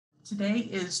Today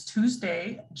is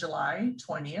Tuesday, July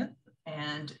 20th,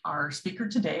 and our speaker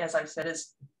today, as I said,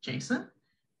 is Jason,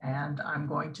 and I'm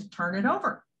going to turn it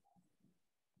over.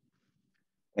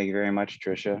 Thank you very much,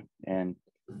 Tricia, and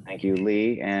thank you,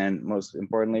 Lee, and most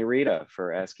importantly, Rita,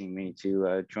 for asking me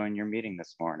to join your meeting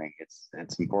this morning.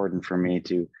 It's important for me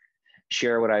to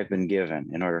share what I've been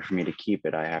given. In order for me to keep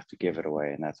it, I have to give it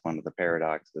away, and that's one of the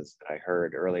paradoxes that I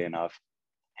heard early enough.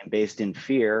 And based in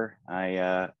fear,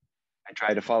 I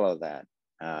try to follow that.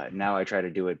 Now I try to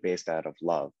do it based out of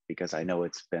love because I know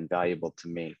it's been valuable to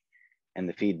me, and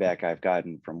the feedback I've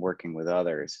gotten from working with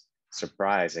others,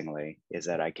 surprisingly, is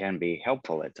that I can be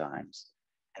helpful at times.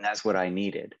 And that's what I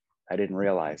needed. I didn't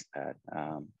realize that.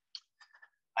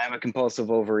 I'm a compulsive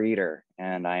overeater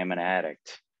and I am an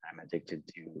addict. I'm addicted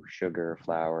to sugar,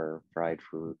 flour, fried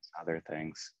foods, other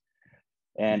things.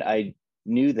 And I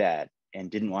knew that and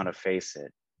didn't want to face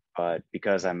it. But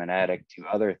because I'm an addict to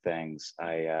other things,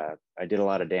 I did a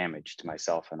lot of damage to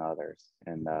myself and others,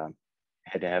 and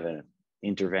had to have an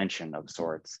intervention of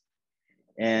sorts.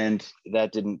 And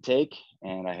that didn't take,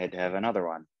 and I had to have another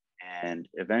one. And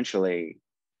eventually,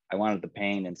 I wanted the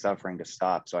pain and suffering to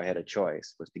stop. So I had a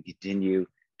choice: was to continue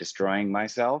destroying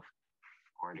myself,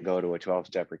 or to go to a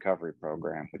 12-step recovery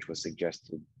program, which was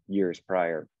suggested years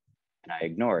prior. And I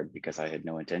ignored because I had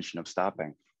no intention of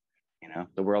stopping. You know,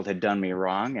 the world had done me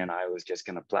wrong and I was just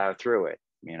going to plow through it.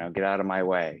 You know, get out of my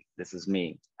way. This is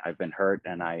me. I've been hurt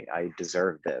and I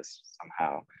deserve this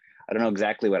somehow. I don't know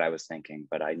exactly what I was thinking,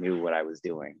 but I knew what I was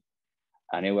doing.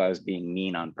 I knew I was being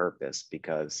mean on purpose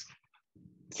because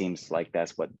it seems like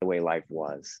that's what the way life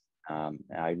was.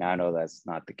 I now know that's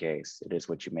not the case. It is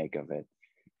what you make of it.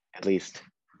 At least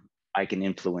I can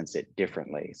influence it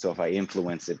differently. So if I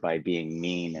influence it by being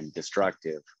mean and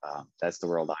destructive, that's the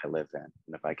world I live in.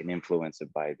 And if I can influence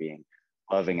it by being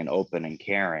loving and open and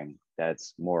caring,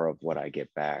 that's more of what I get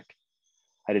back.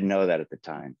 I didn't know that at the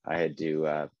time. I had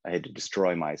to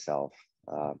destroy myself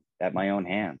at my own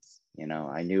hands. You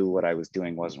know, I knew what I was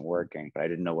doing wasn't working, but I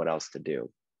didn't know what else to do.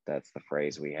 That's the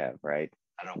phrase we have, right?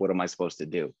 I don't. What am I supposed to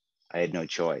do? I had no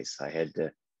choice. I had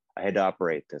to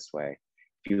operate this way.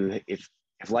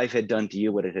 If life had done to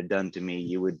you what it had done to me,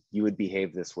 you would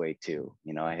behave this way too.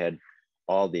 You know, I had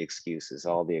all the excuses,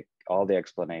 all the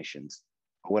explanations.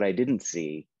 But what I didn't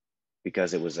see,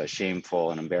 because it was a shameful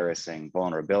and embarrassing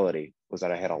vulnerability, was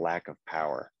that I had a lack of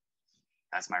power.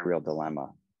 That's my real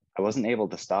dilemma. I wasn't able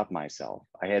to stop myself.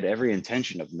 I had every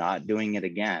intention of not doing it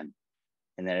again,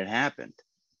 and then it happened.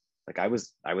 Like I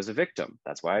was a victim.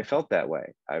 That's why I felt that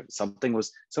way.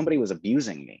 Somebody was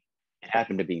abusing me. It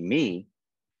happened to be me,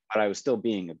 but I was still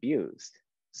being abused.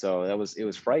 So it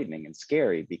was frightening and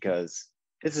scary because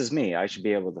this is me. I should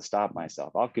be able to stop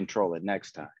myself. I'll control it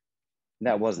next time. And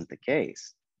that wasn't the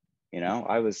case. You know,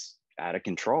 I was out of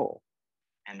control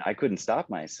and I couldn't stop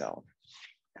myself.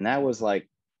 And that was like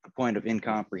a point of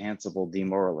incomprehensible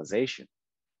demoralization.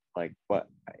 Like what,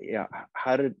 yeah,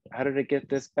 how did it get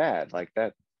this bad? Like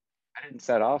that, I didn't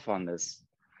set off on this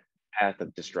path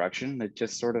of destruction. It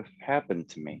just sort of happened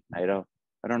to me. I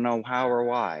don't know how or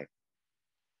why.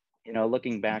 You know,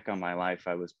 looking back on my life,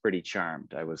 I was pretty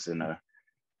charmed. I was in a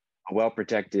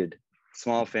well-protected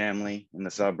small family in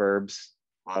the suburbs,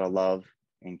 a lot of love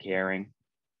and caring,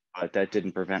 but that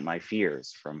didn't prevent my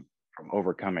fears from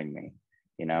overcoming me.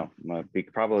 You know,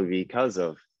 probably because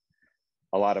of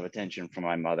a lot of attention from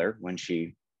my mother when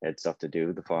she had stuff to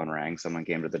do. The phone rang, someone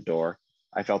came to the door.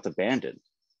 I felt abandoned.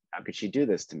 How could she do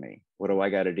this to me? What do I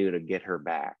got to do to get her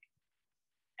back?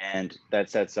 And that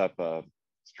sets up a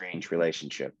strange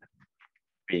relationship.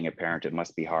 Being a parent, it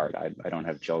must be hard. I don't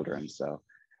have children, so,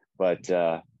 but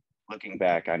looking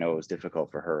back, I know it was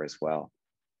difficult for her as well.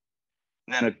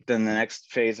 And then the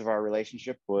next phase of our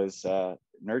relationship was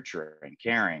nurturing,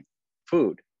 caring,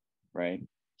 food, right?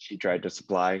 She tried to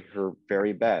supply her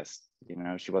very best. You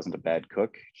know, she wasn't a bad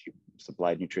cook. She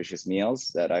supplied nutritious meals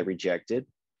that I rejected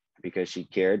because she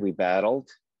cared. We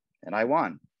battled and I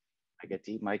won. I get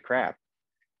to eat my crap,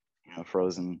 you know,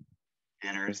 frozen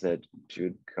dinners that she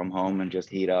would come home and just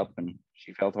heat up, and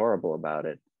she felt horrible about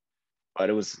it.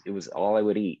 But it was all I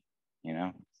would eat, you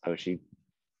know. So she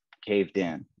caved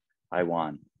in. I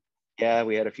won. Yeah,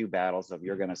 we had a few battles of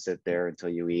you're gonna sit there until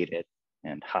you eat it,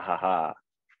 and ha ha ha,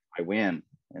 I win.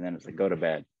 And then it's like, go to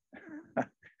bed.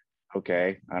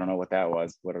 Okay, I don't know what that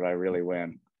was. What did I really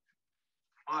win?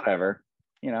 Whatever.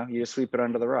 You know, you just sweep it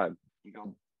under the rug. You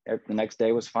go, the next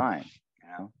day was fine, you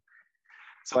know.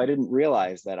 So I didn't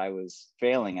realize that I was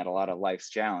failing at a lot of life's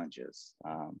challenges.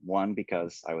 One,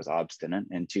 because I was obstinate,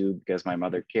 and two, because my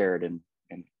mother cared and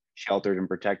sheltered and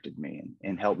protected me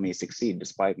and helped me succeed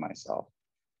despite myself.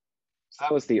 So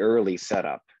that was the early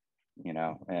setup. you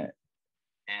know,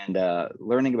 and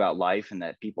learning about life and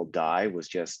that people die was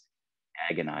just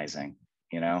agonizing,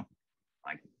 you know,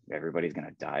 like everybody's going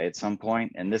to die at some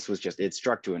point. And this was just, it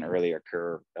struck to an earlier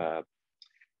curve, an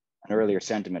earlier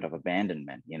sentiment of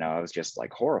abandonment. You know, I was just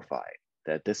like horrified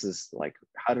that this is like,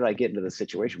 how did I get into this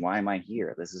situation? Why am I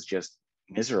here? This is just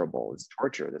miserable. It's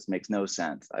torture. This makes no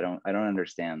sense. I don't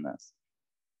understand this.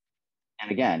 And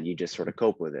again, you just sort of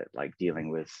cope with it, like dealing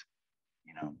with,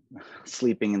 you know,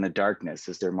 sleeping in the darkness.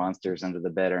 Is there monsters under the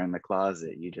bed or in the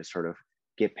closet? You just sort of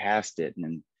get past it and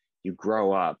then you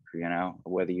grow up, you know,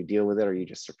 whether you deal with it or you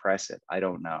just suppress it. I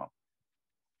don't know.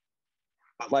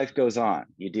 But life goes on.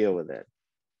 You deal with it.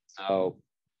 So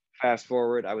fast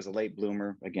forward, I was a late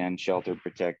bloomer, again, sheltered,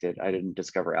 protected. I didn't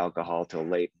discover alcohol till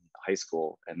late in high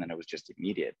school. And then it was just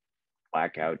immediate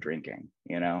blackout drinking,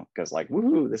 you know, because like,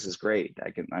 woohoo, this is great.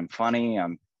 I'm funny. I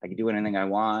can do anything I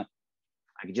want.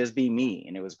 I could just be me.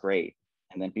 And it was great.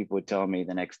 And then people would tell me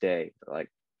the next day, like,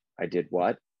 I did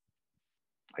what?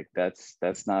 Like,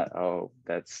 that's not, oh,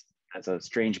 that's a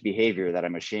strange behavior that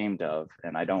I'm ashamed of.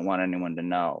 And I don't want anyone to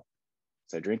know.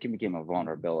 So drinking became a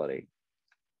vulnerability.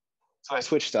 So I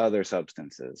switched to other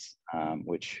substances,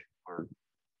 which were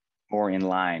more in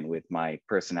line with my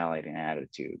personality and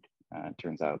attitude.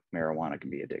 Turns out marijuana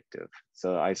can be addictive.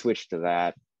 So I switched to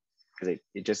that because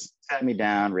it just sat me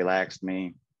down, relaxed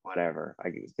me, whatever.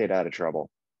 I stayed out of trouble.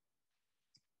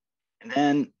 And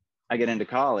then I get into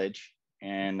college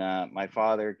and my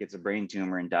father gets a brain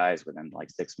tumor and dies within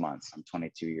like 6 months. I'm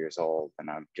 22 years old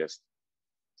and I'm just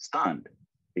stunned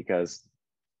because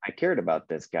I cared about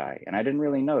this guy and I didn't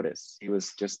really notice. He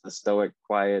was just the stoic,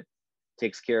 quiet,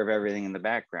 takes care of everything in the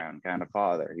background kind of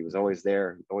father. He was always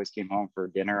there, always came home for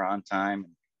dinner on time,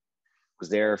 was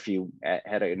there if you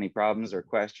had any problems or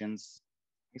questions.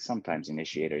 He sometimes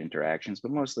initiated interactions, but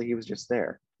mostly he was just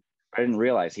there. I didn't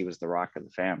realize he was the rock of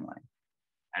the family.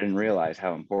 I didn't realize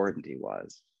how important he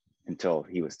was until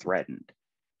he was threatened.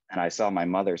 And I saw my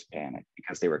mother's panic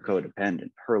because they were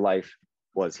codependent. Her life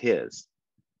was his.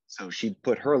 So she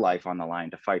put her life on the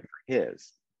line to fight for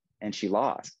his, and she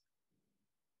lost.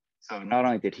 So not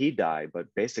only did he die, but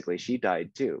basically she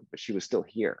died too, but she was still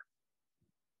here.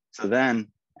 So then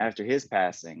after his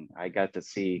passing, I got to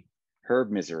see her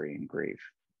misery and grief.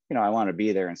 You know, I want to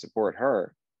be there and support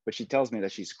her, but she tells me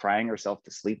that she's crying herself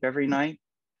to sleep every night,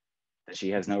 that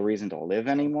she has no reason to live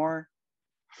anymore.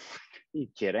 Are you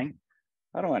kidding?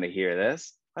 I don't want to hear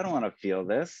this. I don't want to feel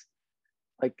this.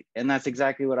 Like, and that's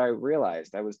exactly what I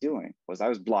realized I was doing, was I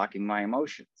was blocking my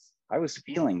emotions. I was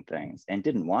feeling things and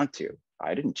didn't want to.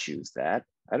 I didn't choose that.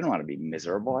 I didn't want to be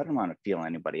miserable. I didn't want to feel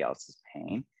anybody else's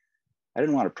pain. I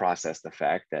didn't want to process the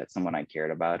fact that someone I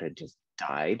cared about had just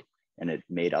died and it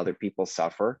made other people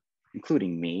suffer,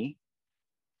 including me.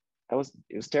 It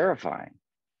was terrifying.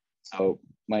 So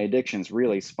my addictions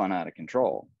really spun out of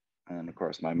control. And of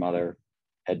course, my mother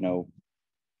had no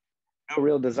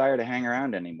real desire to hang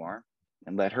around anymore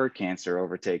and let her cancer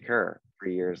overtake her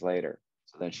 3 years later.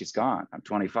 So then she's gone. I'm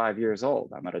 25 years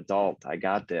old. I'm an adult. I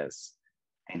got this.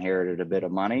 I inherited a bit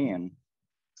of money and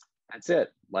that's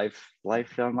it. Life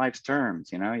on life's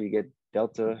terms. You know, you get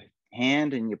dealt a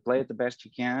hand and you play it the best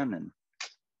you can. And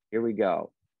here we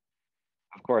go.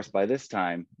 Of course, by this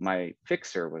time, my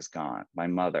fixer was gone, my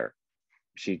mother.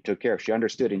 She took care of, she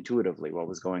understood intuitively what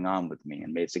was going on with me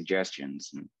and made suggestions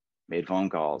and made phone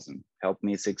calls and helped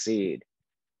me succeed.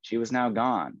 She was now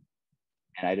gone.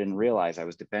 And I didn't realize I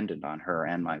was dependent on her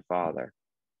and my father.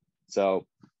 So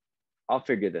I'll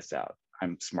figure this out.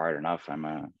 I'm smart enough. I'm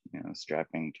a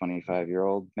strapping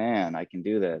 25-year-old man. I can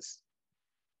do this.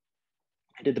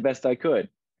 I did the best I could,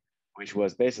 which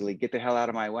was basically get the hell out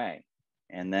of my way.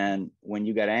 And then when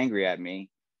you got angry at me,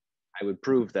 I would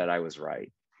prove that I was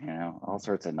right. You know, all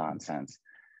sorts of nonsense.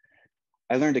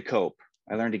 I learned to cope.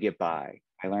 I learned to get by.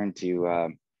 I learned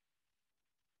to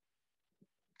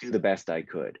do the best I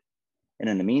could. And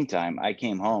in the meantime, I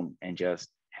came home and just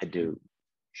had to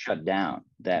shut down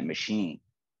that machine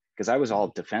because I was all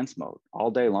defense mode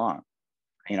all day long.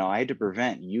 You know, I had to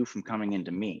prevent you from coming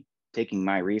into me, taking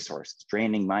my resources,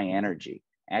 draining my energy,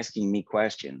 asking me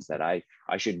questions that I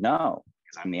should know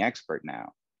because I'm the expert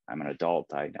now. I'm an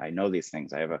adult. I know these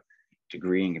things. I have a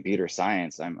degree in computer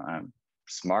science. I'm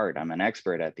smart. I'm an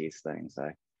expert at these things.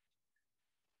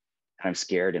 I'm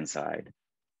scared inside,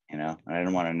 you know, and I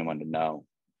didn't want anyone to know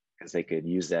because they could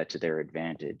use that to their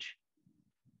advantage.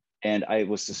 And I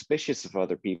was suspicious of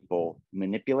other people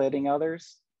manipulating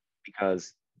others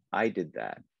because I did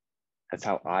that. That's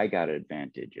how I got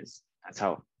advantages. That's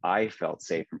how I felt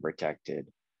safe and protected,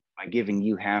 by giving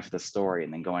you half the story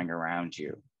and then going around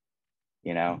you,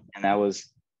 you know, and that was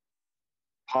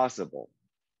possible.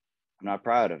 I'm not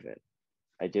proud of it,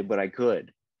 I did what I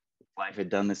could. If life had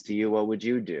done this to you, what would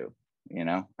you do? You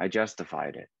know, I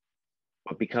justified it.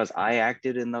 But because I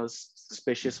acted in those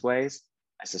suspicious ways,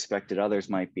 I suspected others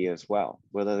might be as well.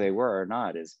 Whether they were or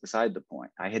not is beside the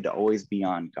point. I had to always be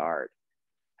on guard.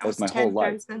 That was my whole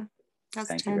life.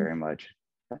 Thank you very much.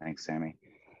 Thanks, Sammy.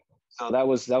 So that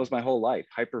was my whole life.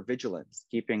 Hypervigilance,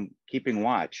 keeping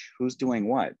watch. Who's doing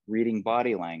what? Reading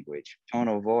body language, tone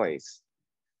of voice,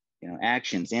 you know,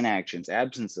 actions, inactions,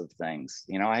 absence of things.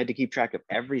 You know, I had to keep track of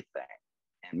everything.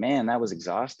 And man, that was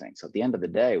exhausting. So at the end of the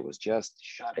day, it was just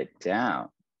shut it down.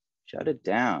 Shut it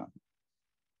down.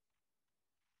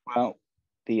 Well,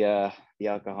 the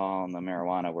alcohol and the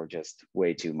marijuana were just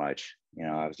way too much. You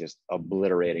know, I was just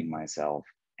obliterating myself,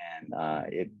 and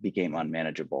it became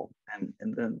unmanageable.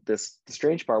 And the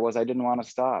strange part was I didn't want to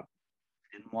stop.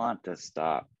 Didn't want to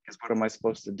stop, because what am I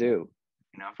supposed to do?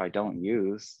 You know, if I don't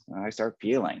use, I start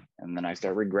feeling, and then I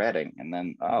start regretting, and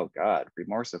then, oh God,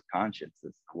 remorse of conscience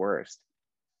is the worst.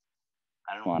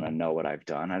 I don't want to know what I've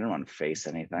done. I don't want to face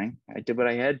anything. I did what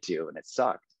I had to, and it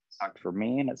sucked. It sucked for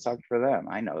me, and it sucked for them.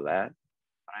 I know that,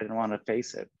 but I didn't want to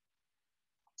face it.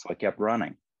 So I kept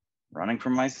running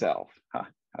from myself. How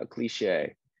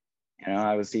cliche. You know,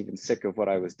 I was even sick of what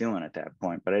I was doing at that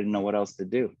point, but I didn't know what else to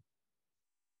do.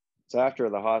 So after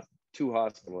the 2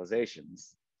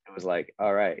 hospitalizations, it was like,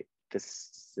 all right,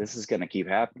 this is going to keep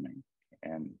happening,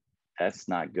 and that's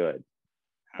not good.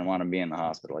 I don't want to be in the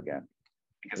hospital again,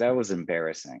 because that was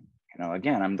embarrassing. You know,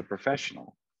 again, I'm the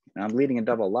professional, and I'm leading a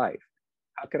double life.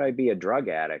 How could I be a drug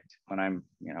addict when I'm,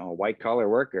 you know, a white collar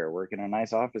worker working a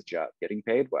nice office job, getting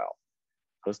paid well?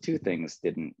 Those two things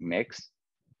didn't mix.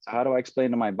 So how do I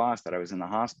explain to my boss that I was in the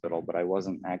hospital, but I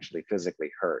wasn't actually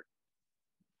physically hurt?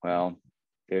 Well,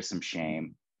 there's some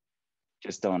shame.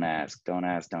 Just don't ask,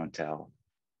 don't tell.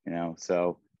 You know,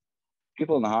 so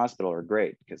people in the hospital are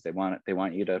great because they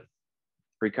want you to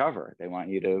recover. They want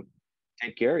you to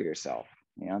take care of yourself.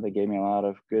 You know, they gave me a lot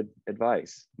of good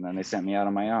advice, and then they sent me out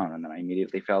on my own, and then I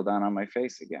immediately fell down on my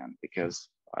face again because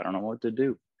I don't know what to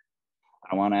do. I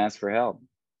don't want to ask for help.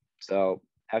 So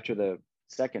after the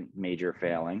second major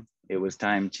failing, it was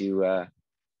time to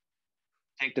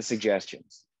take the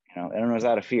suggestions. You know, and it was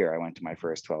out of fear. I went to my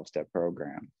first 12-step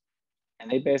program,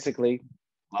 and they basically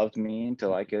loved me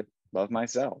until I could love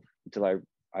myself, until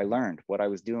I learned what I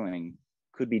was doing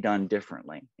could be done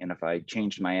differently. And if I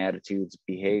changed my attitudes,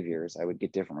 behaviors, I would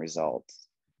get different results.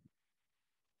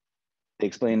 They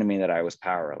explained to me that I was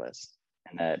powerless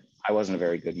and that I wasn't a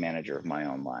very good manager of my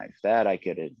own life. That I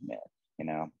could admit, you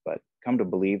know, but come to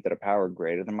believe that a power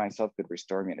greater than myself could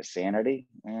restore me to sanity.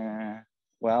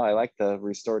 Well, I like the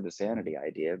restored to sanity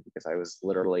idea because I was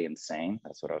literally insane.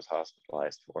 That's what I was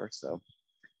hospitalized for. So,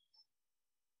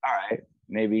 all right,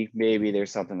 maybe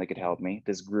there's something that could help me.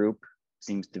 This group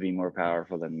seems to be more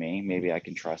powerful than me. Maybe I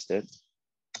can trust it.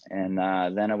 And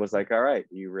then it was like, all right,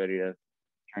 you ready to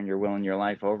turn your will and your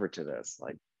life over to this?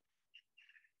 Like,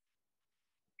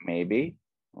 maybe.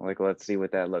 Like, let's see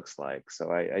what that looks like.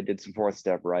 So I did some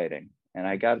 4th-step writing, and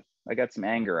I got some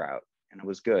anger out, and it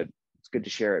was good. It's good to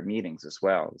share at meetings as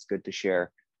well. It's good to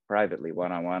share privately,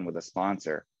 one-on-one with a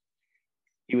sponsor.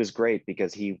 He was great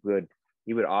because he would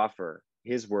offer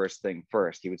his worst thing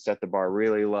first. He would set the bar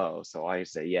really low. So I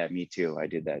say, yeah, me too. I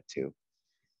did that too.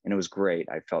 And it was great.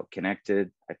 I felt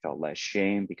connected. I felt less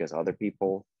shame because other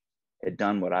people had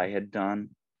done what I had done.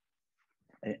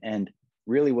 And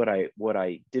really what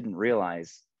I didn't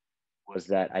realize was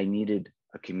that I needed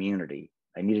a community.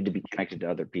 I needed to be connected to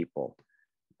other people.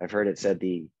 I've heard it said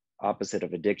the opposite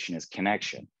of addiction is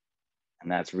connection.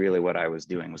 And that's really what I was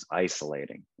doing, was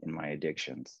isolating in my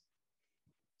addictions.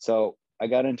 So I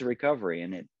got into recovery,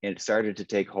 and it started to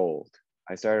take hold.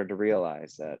 I started to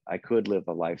realize that I could live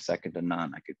a life second to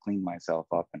none. I could clean myself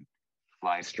up and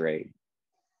fly straight.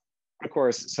 Of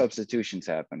course, substitutions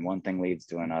happen. One thing leads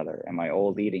to another. And my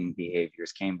old eating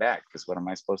behaviors came back, because what am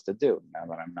I supposed to do now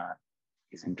that I'm not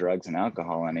using drugs and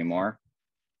alcohol anymore?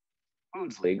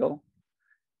 Food's legal.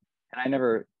 And I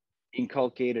never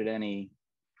inculcated any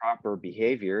proper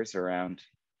behaviors around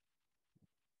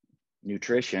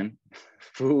nutrition,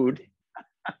 food.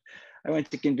 I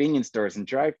went to convenience stores and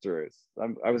drive-thrus.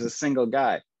 I was a single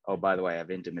guy. Oh, by the way, I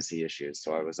have intimacy issues,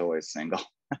 so I was always single.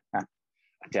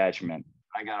 Attachment.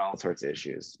 I got all sorts of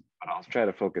issues, but I'll try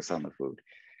to focus on the food.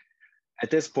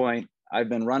 At this point, I've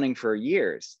been running for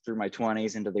years, through my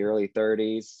 20s into the early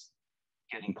 30s,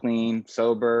 getting clean,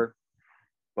 sober,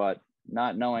 but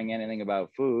not knowing anything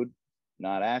about food,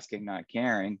 not asking, not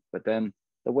caring. But then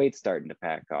the weight's starting to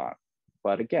pack off.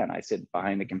 But again, I sit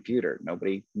behind the computer.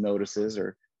 Nobody notices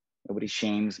or nobody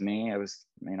shames me.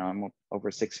 I'm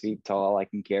over 6 feet tall. I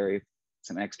can carry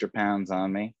some extra pounds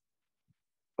on me.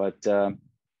 But, and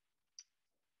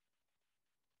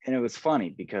it was funny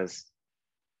because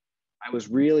I was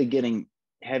really getting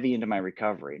heavy into my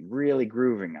recovery and really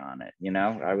grooving on it.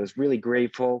 I was really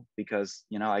grateful because,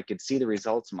 I could see the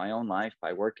results in my own life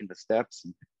by working the steps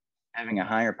and having a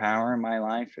higher power in my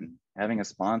life and having a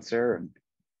sponsor and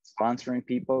sponsoring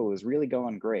people. It was really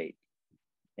going great.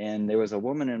 And there was a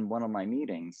woman in one of my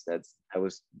meetings I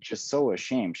was just so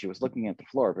ashamed. She was looking at the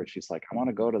floor, but she's like, I want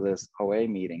to go to this OA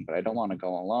meeting, but I don't want to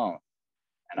go alone.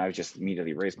 And I just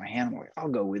immediately raised my hand. I'm like, I'll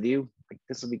go with you. Like,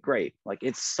 this will be great. Like,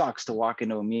 it sucks to walk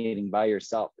into a meeting by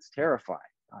yourself. It's terrifying.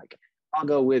 Like, I'll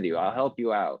go with you. I'll help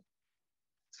you out.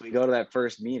 So we go to that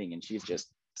first meeting and she's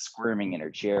just squirming in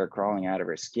her chair, crawling out of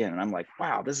her skin. And I'm like,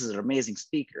 wow, this is an amazing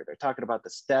speaker. They're talking about the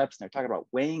steps and they're talking about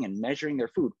weighing and measuring their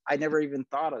food. I never even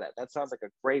thought of that. That sounds like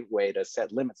a great way to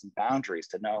set limits and boundaries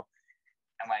to know,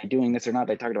 am I doing this or not?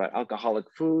 They talked about alcoholic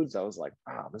foods. I was like,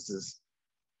 wow,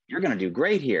 you're going to do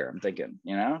great here. I'm thinking,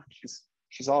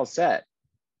 she's all set.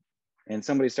 And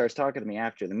somebody starts talking to me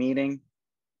after the meeting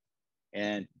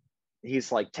and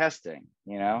he's like testing,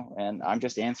 and I'm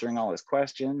just answering all his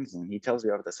questions. And he tells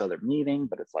me about this other meeting,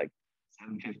 but it's like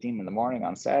 7:15 in the morning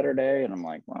on Saturday. And I'm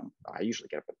like, well, I usually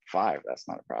get up at 5. That's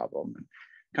not a problem. And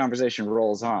conversation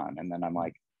rolls on. And then I'm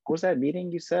like, what was that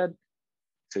meeting you said?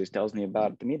 So he tells me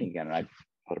about the meeting again. And I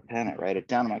put a pen, I write it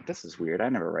down. I'm like, this is weird. I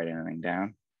never write anything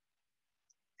down.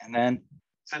 And then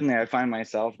suddenly I find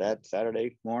myself that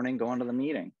Saturday morning going to the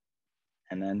meeting.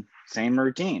 And then same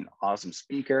routine, awesome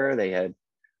speaker. They had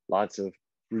lots of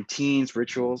routines,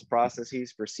 rituals,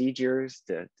 processes, procedures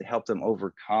to help them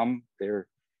overcome their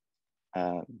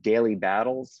daily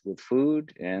battles with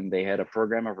food. And they had a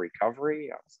program of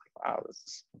recovery. I was like, wow,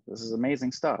 this is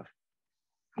amazing stuff.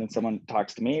 And then someone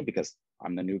talks to me because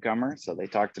I'm the newcomer. So they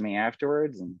talked to me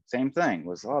afterwards and same thing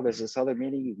was, oh, there's this other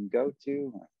meeting you can go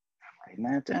to. I'm writing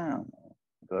that down,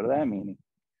 go to that meeting.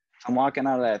 I'm walking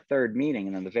out of that third meeting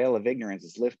and then the veil of ignorance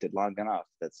is lifted long enough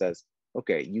that says,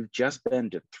 okay, you've just been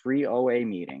to 3 OA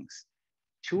meetings,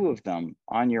 2 of them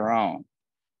on your own.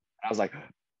 I was like,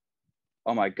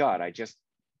 oh my God, I just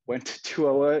went to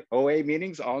 2 OA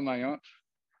meetings on my own.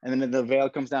 And then the veil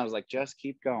comes down. I was like, just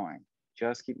keep going.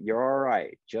 You're all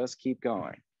right. Just keep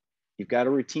going. You've got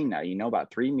a routine now. You know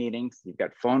about 3 meetings. You've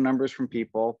got phone numbers from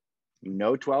people.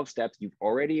 12 steps. You've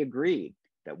already agreed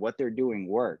that what they're doing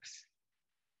works.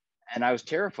 And I was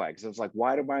terrified because I was like,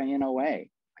 why am I in OA?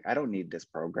 I don't need this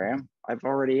program. I've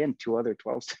already in 2 other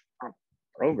 12-step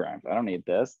programs. I don't need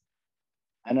this.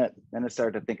 And then I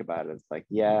started to think about it. It's like,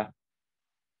 yeah,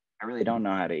 I really don't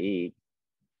know how to eat.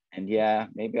 And yeah,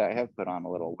 maybe I have put on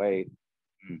a little weight.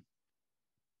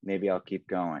 Maybe I'll keep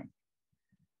going.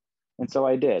 And so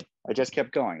I did. I just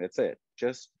kept going. That's it.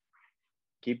 Just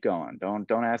keep going.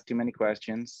 Don't ask too many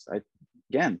questions.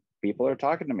 Again, people are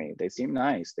talking to me. They seem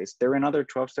nice. They're in other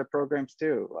 12-step programs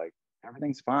too. Like,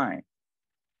 everything's fine.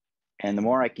 And the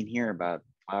more I can hear about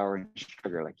flour and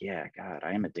sugar, like, yeah, God,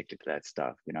 I am addicted to that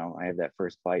stuff. I have that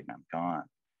first bite and I'm gone.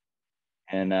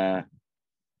 And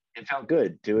it felt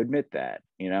good to admit that,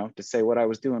 to say what I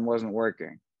was doing wasn't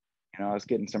working. I was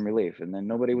getting some relief. And then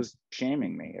nobody was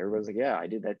shaming me. Everybody was like, yeah, I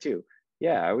did that too.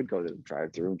 Yeah, I would go to the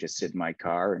drive-through and just sit in my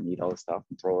car and eat all the stuff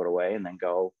and throw it away and then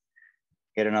go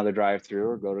hit another drive-through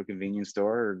or go to a convenience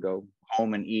store or go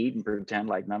home and eat and pretend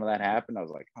like none of that happened. I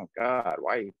was like, oh God,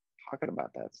 why are you talking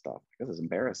about that stuff? Because it's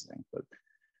embarrassing. But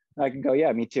I can go,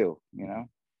 yeah, me too.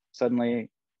 Suddenly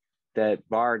that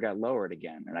bar got lowered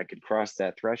again and I could cross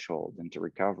that threshold into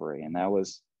recovery. And that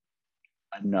was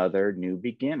another new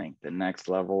beginning, the next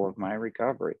level of my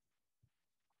recovery.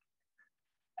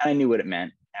 And I knew what it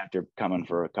meant after coming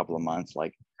for a couple of months,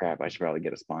 like, crap, I should probably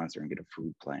get a sponsor and get a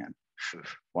food plan.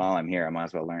 While I'm here, I might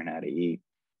as well learn how to eat.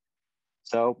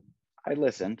 So I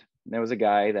listened. There was a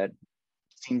guy that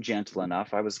seemed gentle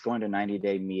enough. I was going to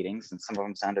 90-day meetings and some of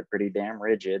them sounded pretty damn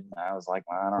rigid. I was like,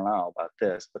 well, I don't know about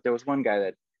this. But there was one guy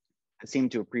that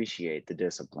seemed to appreciate the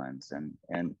disciplines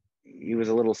and he was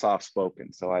a little soft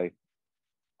spoken. So I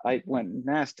went and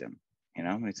asked him,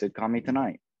 and he said, call me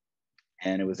tonight.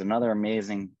 And it was another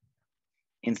amazing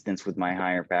instance with my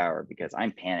higher power because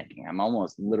I'm panicking. I'm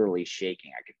almost literally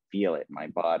shaking. I could feel it in my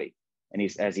body. And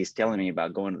as he's telling me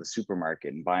about going to the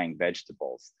supermarket and buying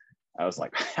vegetables, I was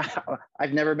like,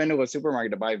 I've never been to a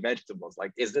supermarket to buy vegetables.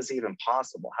 Like, is this even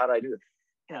possible? How do I do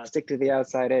it? Stick to the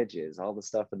outside edges. All the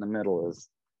stuff in the middle is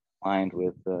lined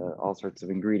with all sorts of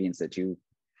ingredients that you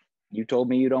told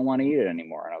me you don't want to eat it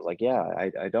anymore. And I was like, yeah,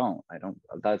 I don't,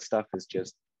 that stuff is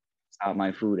just, it's not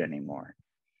my food anymore.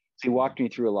 So he walked me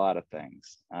through a lot of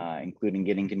things, including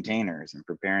getting containers and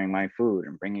preparing my food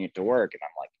and bringing it to work. And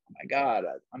I'm like, my God,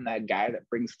 I'm that guy that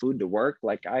brings food to work.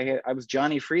 Like I was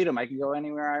Johnny Freedom. I can go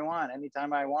anywhere I want,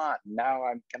 anytime I want. Now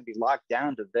I'm going to be locked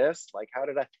down to this. Like, how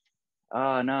did I?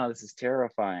 Oh no, this is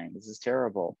terrifying. This is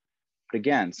terrible. But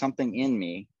again, something in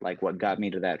me, like what got me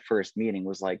to that first meeting,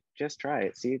 was like, just try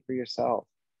it, see it for yourself.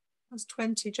 That's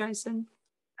 20, Jason.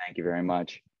 Thank you very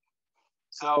much.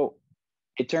 So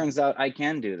it turns out I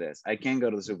can do this. I can go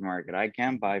to the supermarket. I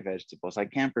can buy vegetables. I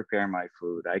can prepare my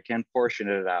food. I can portion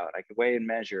it out. I can weigh and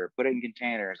measure, put it in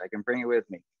containers. I can bring it with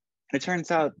me. And it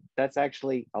turns out that's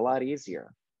actually a lot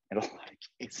easier in a lot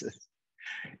of cases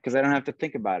because I don't have to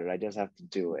think about it. I just have to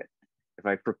do it. If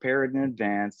I prepare it in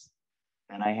advance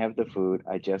and I have the food,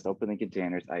 I just open the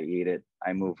containers, I eat it,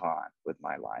 I move on with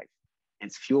my life.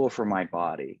 It's fuel for my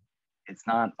body. It's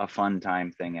not a fun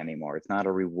time thing anymore. It's not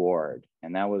a reward.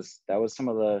 And that was some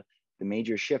of the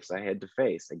major shifts I had to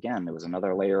face. Again, there was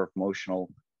another layer of emotional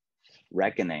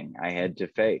reckoning I had to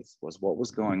face, was what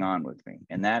was going on with me.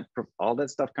 And that all that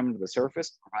stuff coming to the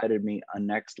surface provided me a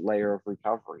next layer of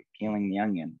recovery, peeling the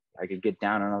onion. I could get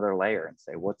down another layer and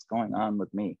say, what's going on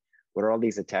with me? What are all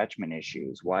these attachment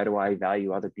issues? Why do I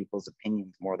value other people's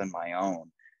opinions more than my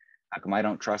own? How come I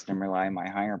don't trust and rely on my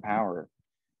higher power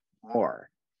more?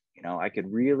 You know, I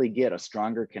could really get a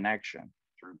stronger connection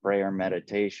through prayer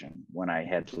meditation when I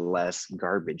had less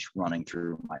garbage running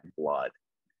through my blood.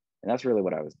 And that's really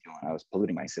what I was doing. I was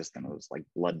polluting my system. It was like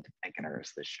blood thickeners,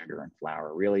 the sugar and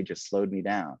flour really just slowed me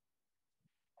down.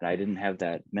 And I didn't have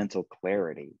that mental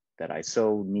clarity that I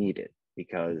so needed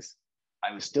because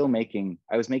I was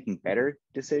making better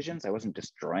decisions. I wasn't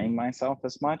destroying myself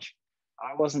as much.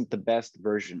 I wasn't the best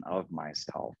version of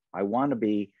myself. I want to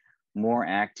be more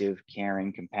active,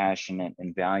 caring, compassionate,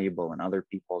 and valuable in other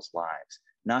people's lives,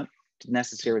 not to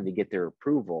necessarily get their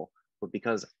approval, but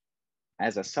because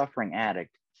as a suffering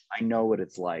addict, I know what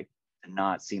it's like to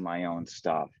not see my own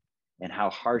stuff and how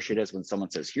harsh it is when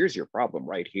someone says, here's your problem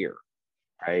right here,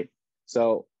 right?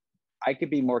 So I could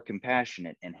be more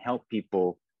compassionate and help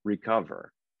people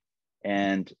recover.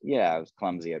 And yeah, I was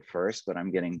clumsy at first, but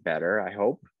I'm getting better, I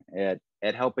hope, at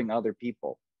helping other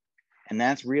people. And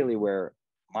that's really where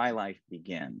my life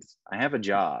begins. I have a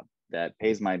job that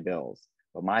pays my bills,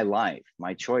 but my life,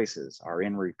 my choices are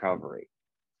in recovery.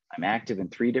 I'm active in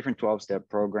 3 different 12-step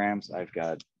programs. I've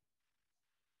got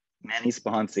many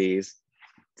sponsees,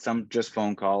 some just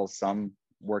phone calls, some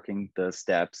working the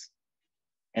steps.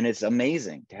 And it's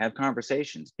amazing to have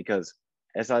conversations because,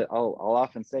 as I'll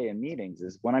often say in meetings,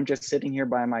 is when I'm just sitting here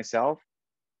by myself,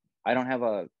 I don't have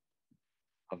a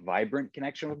vibrant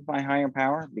connection with my higher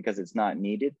power because it's not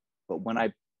needed. But when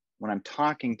I'm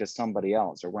talking to somebody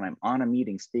else or when I'm on a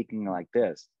meeting speaking like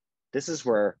this is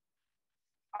where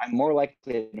I'm more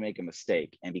likely to make a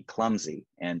mistake and be clumsy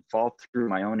and fall through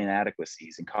my own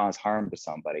inadequacies and cause harm to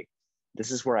somebody.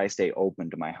 This is where I stay open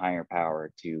to my higher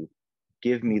power to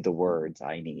give me the words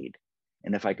I need.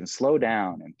 And if I can slow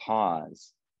down and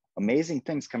pause, amazing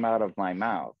things come out of my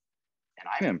mouth. And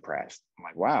I'm impressed. I'm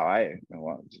like,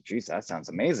 wow, geez, that sounds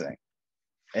amazing.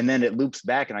 And then it loops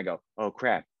back and I go, oh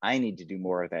crap, I need to do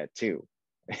more of that too.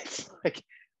 It's like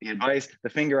the advice, the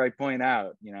finger I point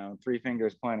out, 3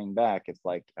 fingers pointing back, it's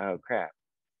like, oh crap.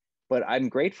 But I'm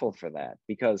grateful for that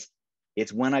because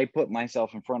it's when I put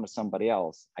myself in front of somebody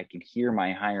else, I can hear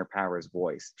my higher power's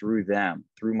voice through them,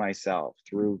 through myself,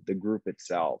 through the group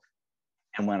itself.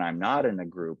 And when I'm not in a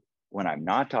group, when I'm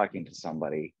not talking to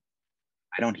somebody,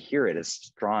 I don't hear it as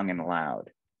strong and loud.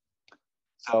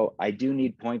 So I do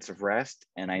need points of rest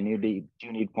and I do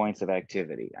need points of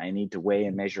activity. I need to weigh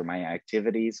and measure my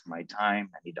activities, my time.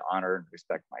 I need to honor and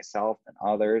respect myself and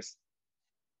others.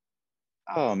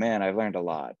 Oh man, I've learned a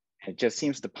lot. It just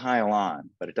seems to pile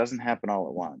on, but it doesn't happen all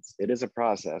at once. It is a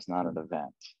process, not an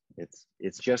event.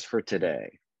 It's just for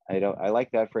today. I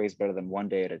like that phrase better than one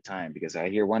day at a time because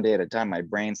I hear one day at a time, my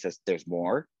brain says there's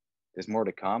more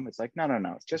to come. It's like, no,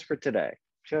 it's just for today.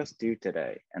 Just do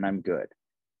today and I'm good.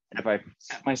 And if I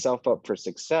set myself up for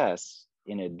success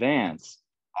in advance,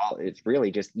 it's really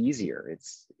just easier.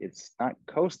 It's not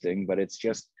coasting, but it's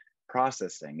just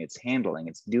processing, it's handling,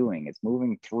 it's doing, it's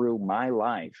moving through my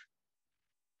life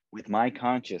with my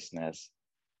consciousness,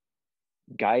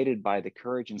 guided by the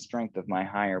courage and strength of my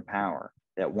higher power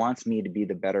that wants me to be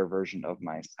the better version of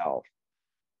myself.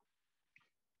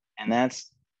 And that's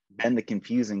been the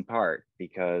confusing part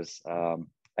because I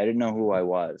didn't know who I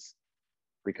was.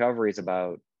 Recovery is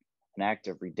about an act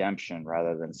of redemption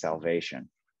rather than salvation,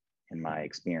 in my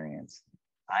experience.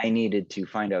 I needed to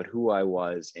find out who I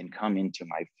was and come into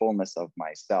my fullness of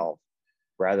myself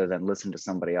rather than listen to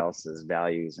somebody else's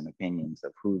values and opinions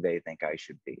of who they think I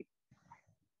should be.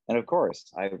 And of course,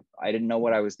 I didn't know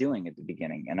what I was doing at the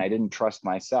beginning and I didn't trust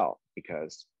myself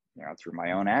because through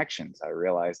my own actions, I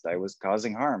realized I was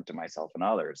causing harm to myself and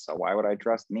others. So why would I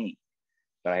trust me?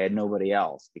 But I had nobody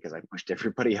else because I pushed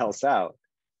everybody else out.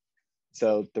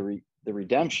 So the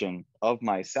redemption of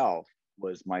myself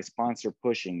was my sponsor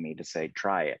pushing me to say,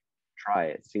 try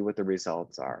it, see what the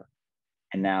results are.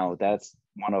 And now that's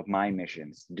one of my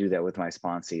missions, to do that with my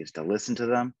sponsees, to listen to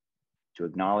them, to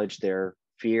acknowledge their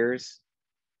fears,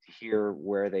 to hear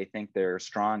where they think they're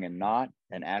strong and not,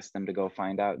 and ask them to go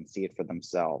find out and see it for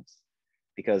themselves.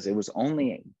 Because it was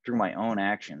only through my own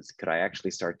actions could I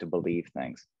actually start to believe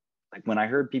things. Like when I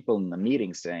heard people in the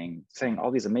meeting saying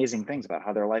all these amazing things about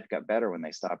how their life got better when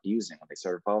they stopped using, when they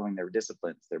started following their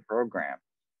disciplines, their program,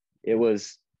 it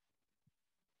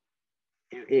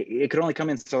could only come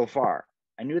in so far.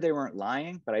 I knew they weren't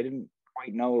lying, but I didn't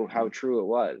quite know how true it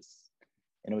was.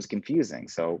 And it was confusing.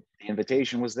 So the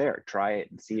invitation was there. Try it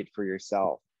and see it for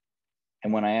yourself.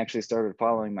 And when I actually started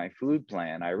following my food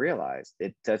plan, I realized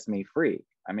it sets me free.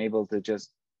 I'm able to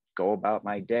just go about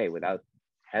my day without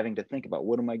having to think about,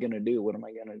 what am I going to do? What am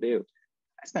I going to do?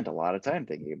 I spent a lot of time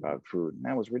thinking about food, and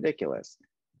that was ridiculous.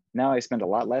 Now I spend a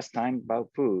lot less time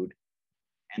about food.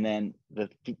 And then the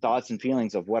thoughts and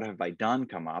feelings of what have I done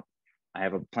come up. I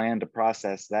have a plan to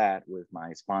process that with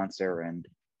my sponsor and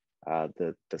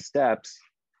the steps.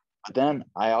 But then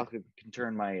I also can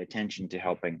turn my attention to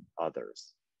helping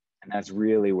others. And that's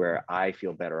really where I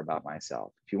feel better about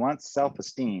myself. If you want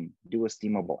self-esteem, do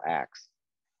esteemable acts.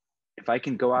 If I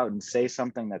can go out and say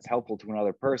something that's helpful to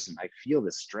another person, I feel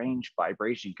this strange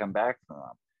vibration come back from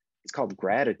them. It's called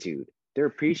gratitude. They're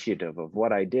appreciative of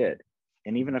what I did.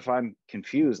 And even if I'm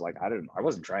confused, like I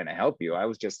wasn't trying to help you, I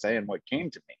was just saying what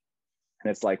came to me. And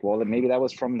it's like, well, then maybe that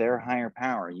was from their higher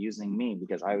power using me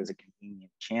because I was a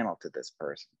convenient channel to this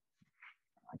person.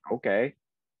 Like, okay,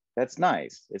 that's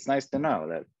nice. It's nice to know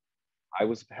that I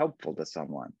was helpful to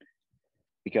someone,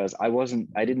 because I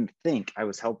didn't think I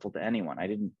was helpful to anyone. I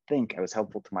didn't think I was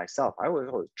helpful to myself. I was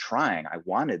always trying. I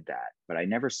wanted that, but I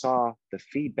never saw the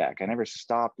feedback. I never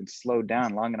stopped and slowed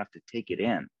down long enough to take it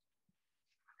in.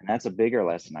 And that's a bigger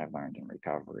lesson I've learned in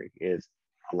recovery, is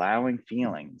allowing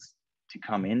feelings to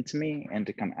come into me and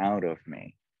to come out of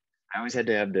me. I always had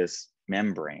to have this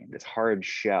membrane, this hard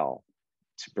shell,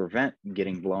 to prevent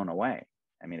getting blown away.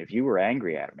 I mean, if you were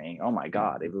angry at me, oh my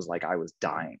God, it was like I was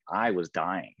dying. I was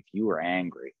dying if you were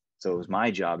angry. So it was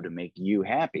my job to make you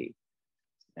happy.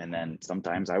 And then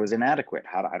sometimes I was inadequate.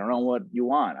 I don't know what you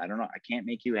want. I don't know. I can't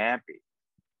make you happy.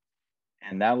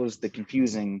 And that was the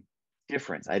confusing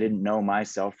difference. I didn't know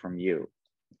myself from you,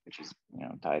 which is,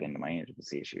 tied into my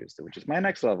intimacy issues, which is my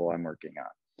next level I'm working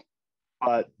on.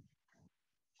 But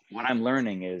what I'm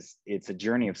learning is it's a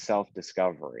journey of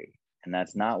self-discovery. And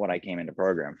that's not what I came into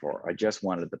program for. I just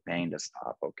wanted the pain to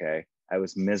stop, okay? I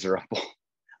was miserable.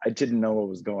 I didn't know what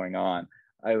was going on.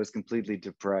 I was completely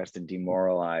depressed and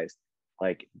demoralized.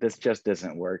 Like, this just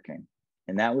isn't working.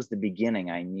 And that was the beginning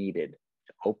I needed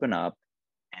to open up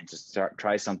and to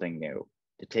try something new,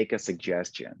 to take a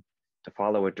suggestion, to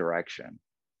follow a direction.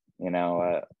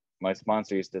 My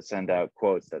sponsor used to send out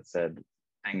quotes that said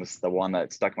things. The one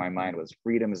that stuck in my mind was,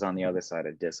 freedom is on the other side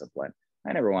of discipline.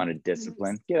 I never wanted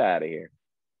discipline. Get out of here.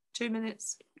 2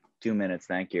 minutes. 2 minutes,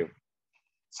 thank you.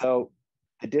 So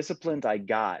the disciplines I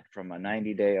got from a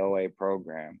 90-day OA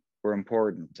program were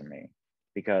important to me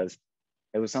because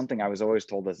it was something I was always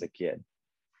told as a kid.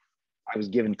 I was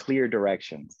given clear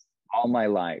directions all my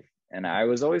life. And I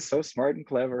was always so smart and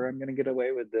clever. I'm going to get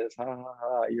away with this. Ha, ha,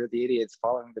 ha. You're the idiots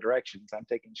following the directions. I'm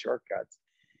taking shortcuts.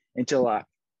 Until a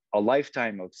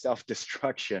lifetime of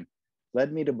self-destruction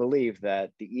led me to believe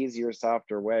that the easier,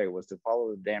 softer way was to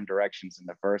follow the damn directions in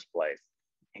the first place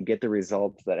and get the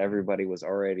results that everybody was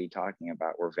already talking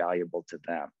about were valuable to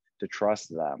them, to trust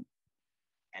them,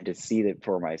 and to see it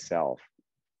for myself.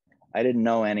 I didn't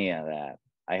know any of that.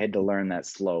 I had to learn that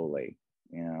slowly,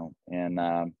 and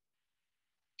I'm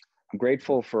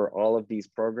grateful for all of these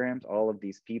programs, all of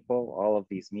these people, all of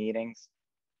these meetings.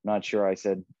 Not sure I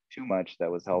said too much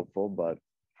that was helpful, but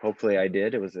hopefully I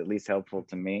did. It was at least helpful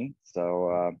to me.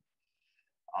 So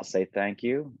I'll say thank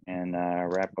you and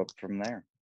wrap up from there.